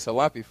I've read this a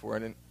lot before. I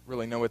didn't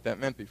really know what that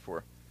meant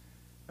before.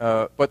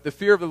 But the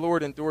fear of the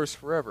Lord endures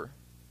forever.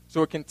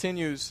 So it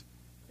continues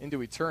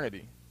into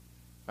eternity.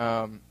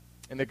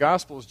 In the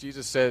Gospels,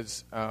 Jesus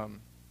says,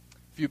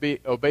 if you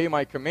obey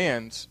my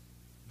commands,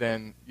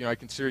 then I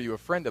consider you a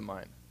friend of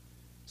mine.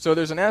 So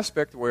there's an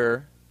aspect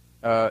where,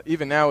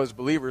 even now as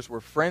believers, we're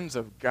friends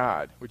of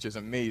God, which is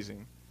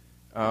amazing,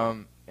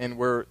 and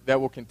that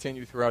will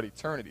continue throughout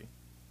eternity.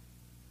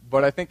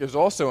 But I think there's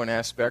also an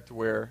aspect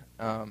where,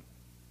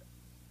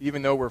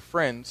 even though we're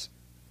friends,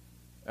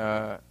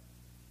 where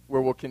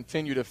we'll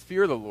continue to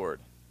fear the Lord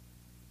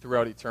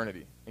throughout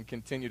eternity and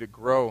continue to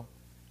grow,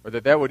 or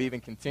that would even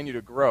continue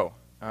to grow,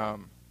 our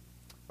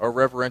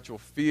reverential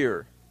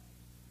fear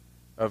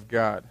of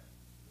God,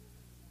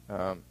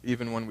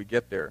 even when we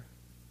get there.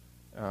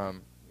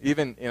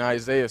 Even in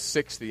Isaiah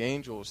 6, the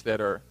angels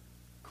that are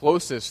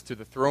closest to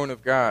the throne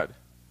of God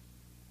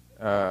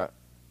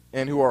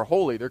and who are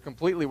holy, they're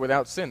completely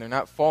without sin. They're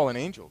not fallen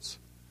angels.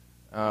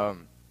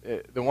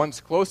 the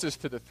ones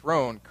closest to the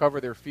throne cover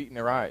their feet and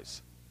their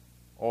eyes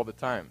all the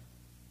time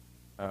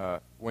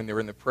when they're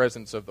in the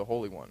presence of the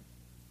Holy One.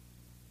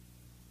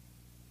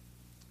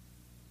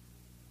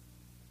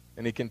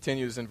 And he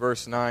continues in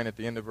verse 9, at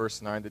the end of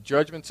verse 9, the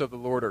judgments of the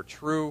Lord are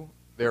true,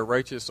 they are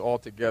righteous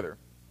altogether.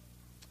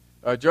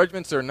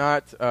 Judgments are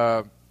not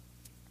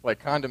like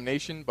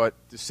condemnation, but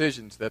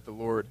decisions that the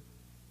Lord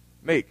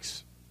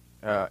makes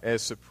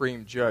as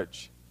supreme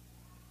judge.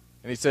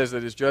 And he says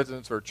that his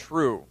judgments are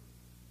true,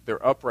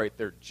 they're upright,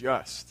 they're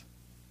just.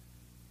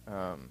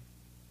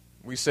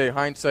 We say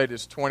hindsight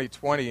is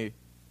 20/20,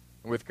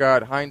 and with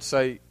God,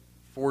 hindsight,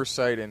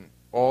 foresight, and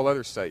all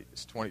other sight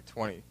is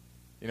 20/20.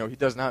 You know, he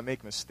does not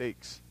make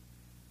mistakes.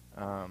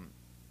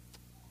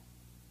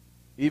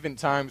 Even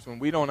times when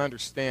we don't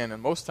understand,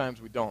 and most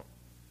times we don't,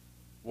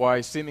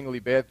 why seemingly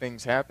bad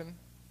things happen,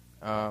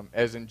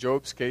 as in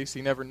Job's case,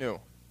 he never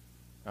knew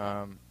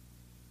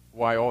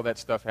why all that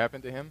stuff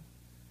happened to him.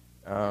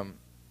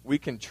 We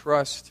can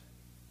trust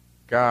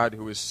God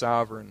who is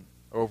sovereign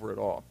over it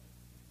all.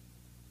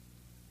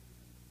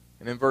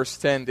 And in verse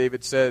 10,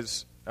 David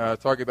says,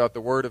 talking about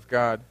the Word of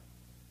God,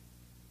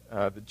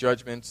 the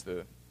judgments,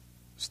 the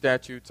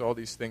statutes, all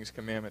these things,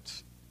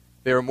 commandments,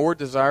 they are more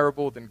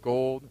desirable than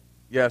gold,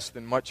 yes,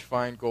 than much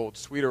fine gold,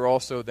 sweeter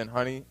also than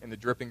honey and the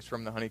drippings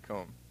from the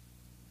honeycomb.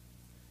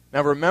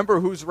 Now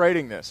remember who's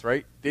writing this,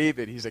 right?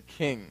 David, he's a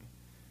king.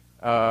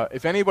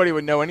 If anybody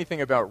would know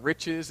anything about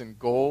riches and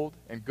gold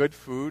and good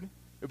food,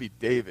 it would be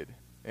David,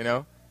 you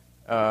know?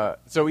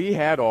 So he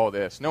had all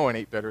this. No one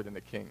ate better than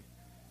the king.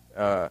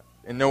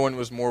 And no one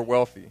was more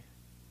wealthy.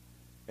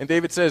 And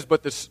David says,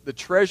 but the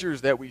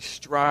treasures that we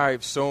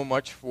strive so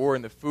much for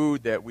and the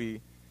food that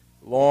we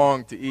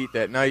long to eat,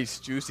 that nice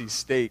juicy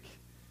steak,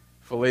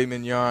 filet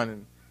mignon,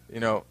 and you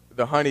know,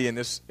 the honey in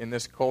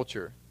this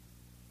culture,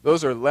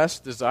 those are less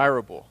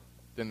desirable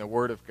than the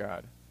Word of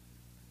God.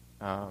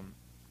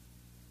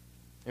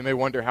 You may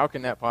wonder, how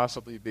can that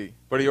possibly be?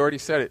 But he already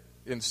said it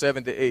in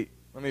 7-8.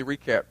 Let me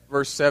recap.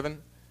 Verse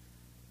 7,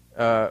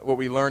 what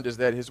we learned is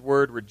that his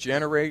Word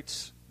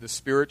regenerates the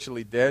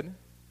spiritually dead,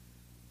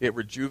 it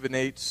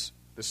rejuvenates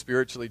the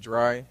spiritually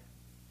dry,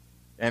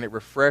 and it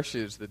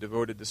refreshes the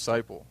devoted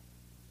disciple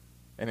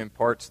and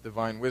imparts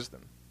divine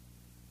wisdom.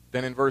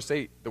 Then in verse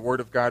 8, the Word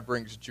of God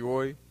brings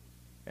joy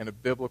and a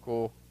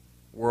biblical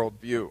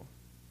worldview.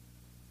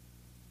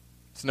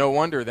 It's no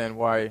wonder then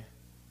why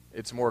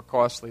it's more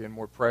costly and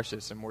more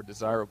precious and more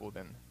desirable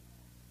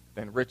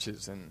than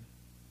riches and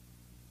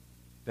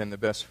than the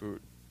best food.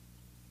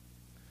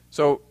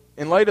 So,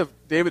 in light of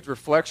David's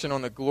reflection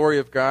on the glory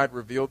of God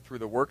revealed through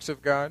the works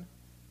of God,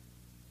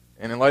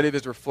 and in light of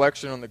his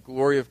reflection on the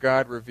glory of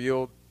God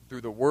revealed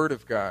through the Word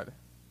of God,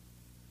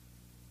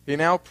 he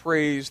now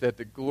prays that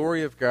the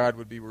glory of God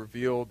would be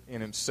revealed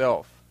in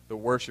himself, the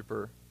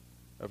worshiper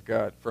of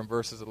God, from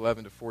verses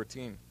 11 to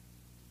 14.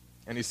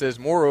 And he says,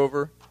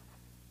 moreover,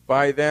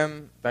 by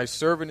them thy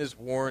servant is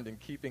warned, in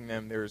keeping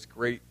them there is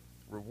great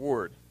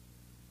reward.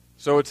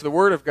 So it's the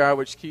Word of God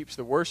which keeps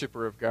the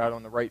worshiper of God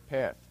on the right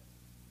path.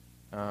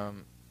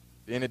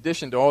 In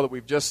addition to all that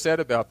we've just said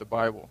about the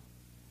Bible,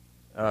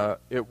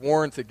 it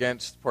warns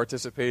against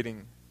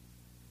participating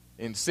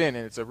in sin,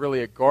 and it's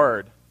really a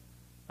guard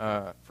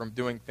from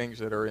doing things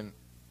that are in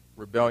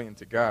rebellion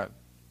to God.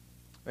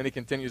 Then he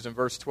continues in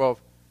verse 12,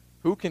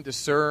 who can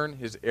discern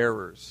his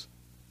errors?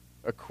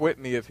 Acquit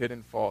me of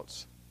hidden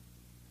faults.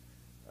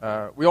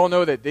 We all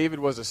know that David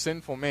was a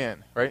sinful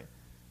man, right?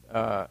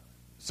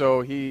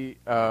 So he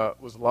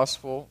was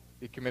lustful.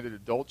 He committed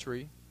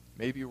adultery,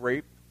 maybe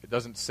rape. It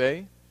doesn't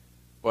say.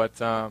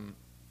 But I'm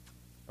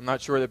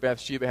not sure that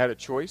Bathsheba had a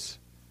choice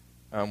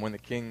when the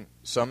king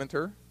summoned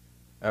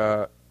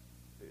her.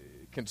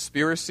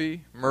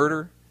 Conspiracy,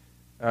 murder,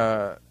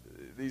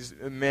 these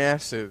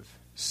massive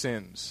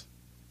sins.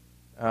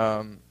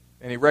 And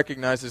he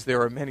recognizes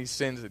there are many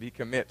sins that he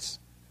commits.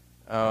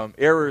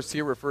 Errors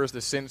here refers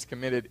to sins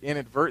committed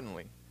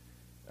inadvertently.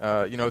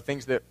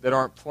 Things that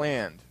aren't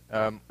planned.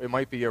 It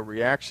might be a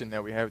reaction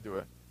that we have to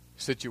a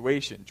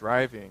situation,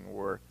 driving,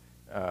 or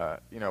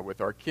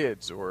with our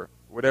kids, or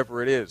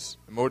whatever it is,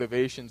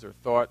 motivations or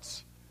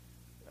thoughts,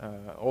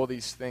 all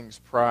these things,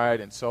 pride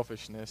and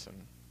selfishness and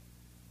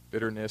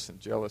bitterness and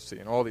jealousy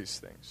and all these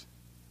things.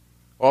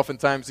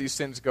 Oftentimes these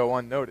sins go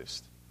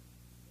unnoticed.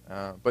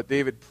 But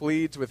David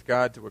pleads with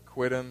God to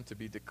acquit him, to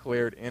be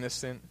declared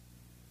innocent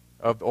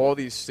of all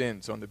these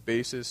sins on the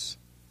basis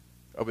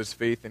of his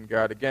faith in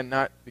God. Again,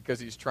 not because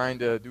he's trying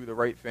to do the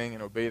right thing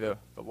and obey the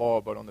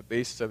law, but on the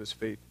basis of his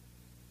faith.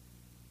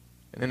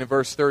 And then in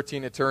verse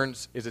 13, it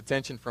turns his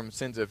attention from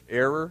sins of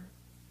error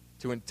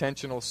to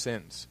intentional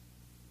sins.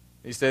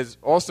 He says,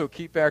 also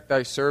keep back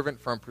thy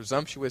servant from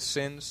presumptuous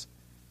sins.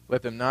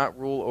 Let them not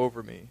rule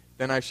over me.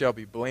 Then I shall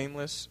be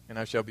blameless, and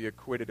I shall be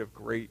acquitted of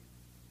great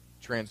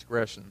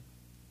transgression.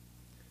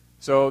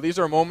 So these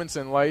are moments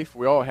in life.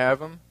 We all have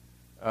them.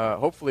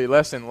 Hopefully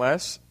less and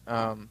less.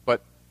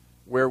 But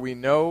where we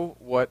know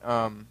what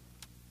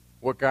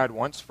God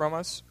wants from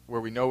us,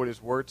 where we know what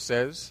his word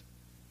says,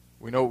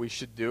 we know what we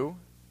should do,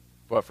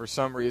 but for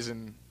some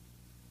reason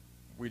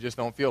we just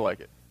don't feel like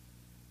it.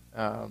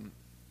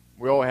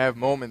 We all have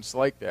moments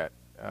like that.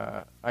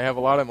 I have a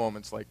lot of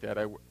moments like that.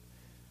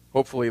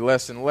 Hopefully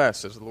less and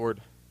less as the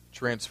Lord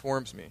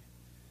transforms me.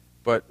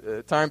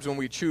 But times when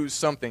we choose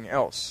something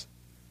else.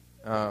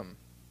 And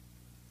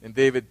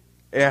David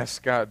asks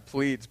God,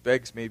 pleads,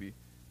 begs maybe,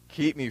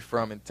 keep me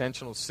from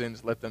intentional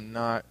sins. Let them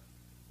not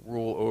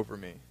rule over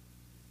me.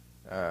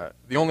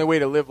 The only way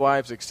to live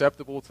lives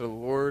acceptable to the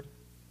Lord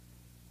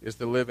is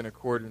to live in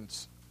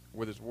accordance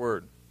with His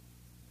Word.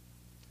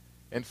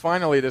 And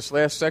finally, this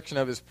last section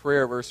of his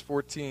prayer, verse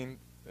 14,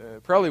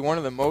 probably one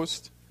of the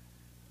most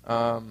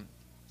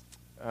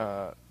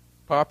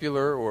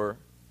popular or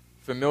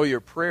familiar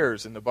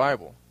prayers in the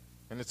Bible.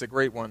 And it's a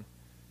great one.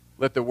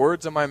 Let the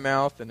words of my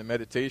mouth and the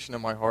meditation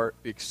of my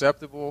heart be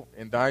acceptable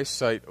in thy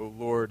sight, O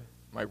Lord,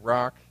 my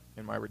rock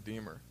and my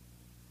redeemer.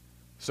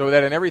 So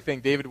that in everything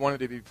David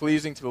wanted to be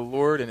pleasing to the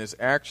Lord in his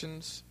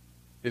actions,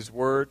 his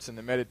words, and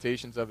the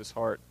meditations of his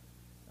heart.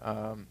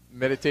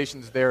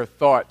 Meditations there,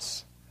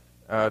 thoughts.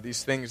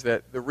 These things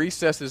that the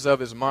recesses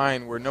of his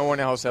mind where no one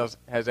else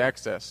has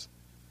access.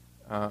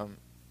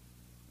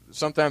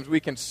 Sometimes we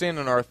can sin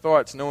in our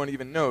thoughts, no one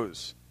even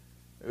knows.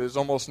 There's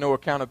almost no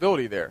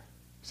accountability there,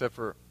 except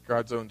for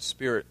God's own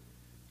Spirit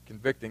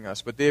convicting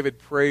us. But David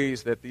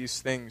prays that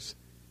these things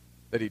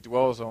that he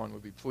dwells on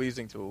would be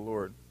pleasing to the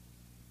Lord.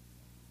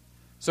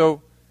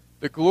 So,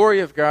 the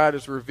glory of God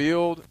is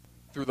revealed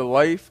through the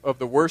life of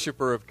the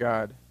worshiper of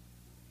God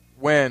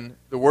when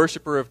the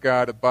worshiper of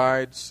God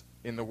abides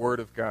in the Word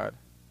of God.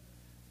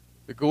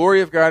 The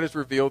glory of God is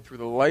revealed through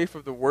the life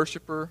of the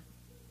worshiper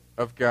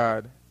of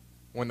God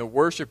when the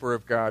worshiper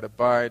of God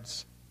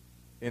abides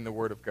in the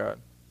Word of God.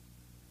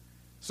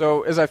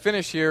 So as I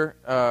finish here,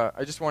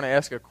 I just want to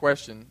ask a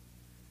question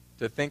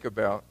to think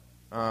about.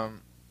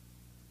 And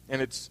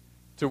it's,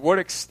 to what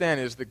extent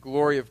is the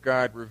glory of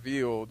God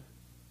revealed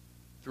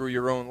through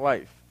your own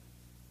life?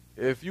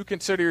 If you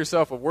consider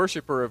yourself a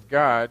worshiper of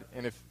God,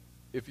 and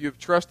if you've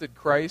trusted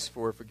Christ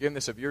for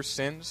forgiveness of your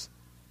sins,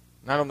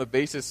 not on the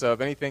basis of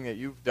anything that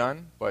you've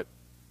done, but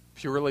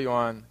purely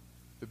on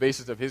the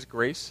basis of His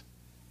grace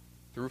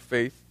through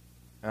faith.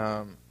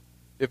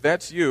 If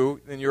that's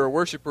you, then you're a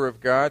worshiper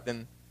of God,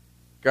 then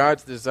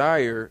God's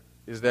desire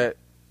is that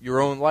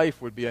your own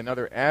life would be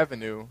another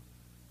avenue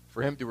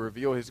for Him to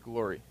reveal His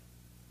glory.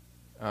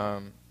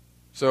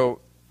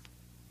 So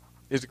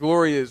His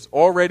glory is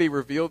already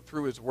revealed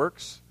through His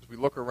works. As we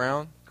look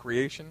around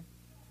creation,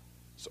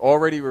 it's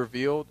already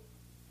revealed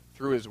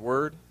through His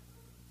Word.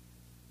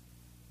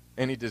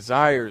 And He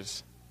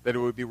desires that it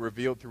would be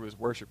revealed through His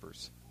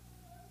worshipers.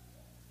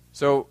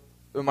 So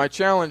my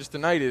challenge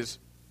tonight is,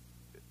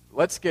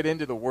 let's get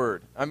into the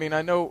Word. I mean,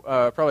 I know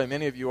probably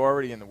many of you are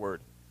already in the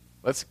Word.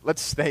 Let's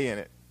stay in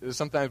it.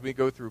 Sometimes we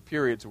go through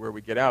periods where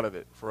we get out of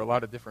it for a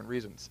lot of different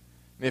reasons.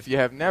 And if you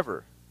have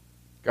never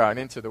gotten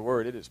into the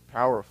Word, it is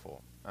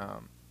powerful,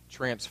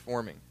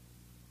 transforming.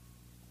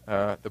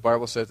 The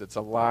Bible says it's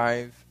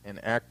alive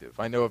and active.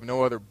 I know of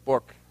no other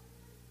book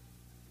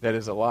that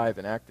is alive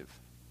and active.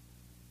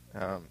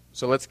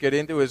 So let's get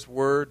into His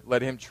Word.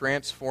 Let Him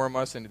transform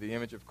us into the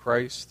image of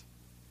Christ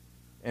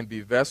and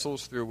be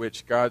vessels through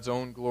which God's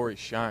own glory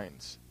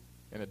shines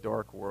in a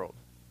dark world.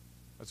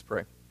 Let's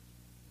pray.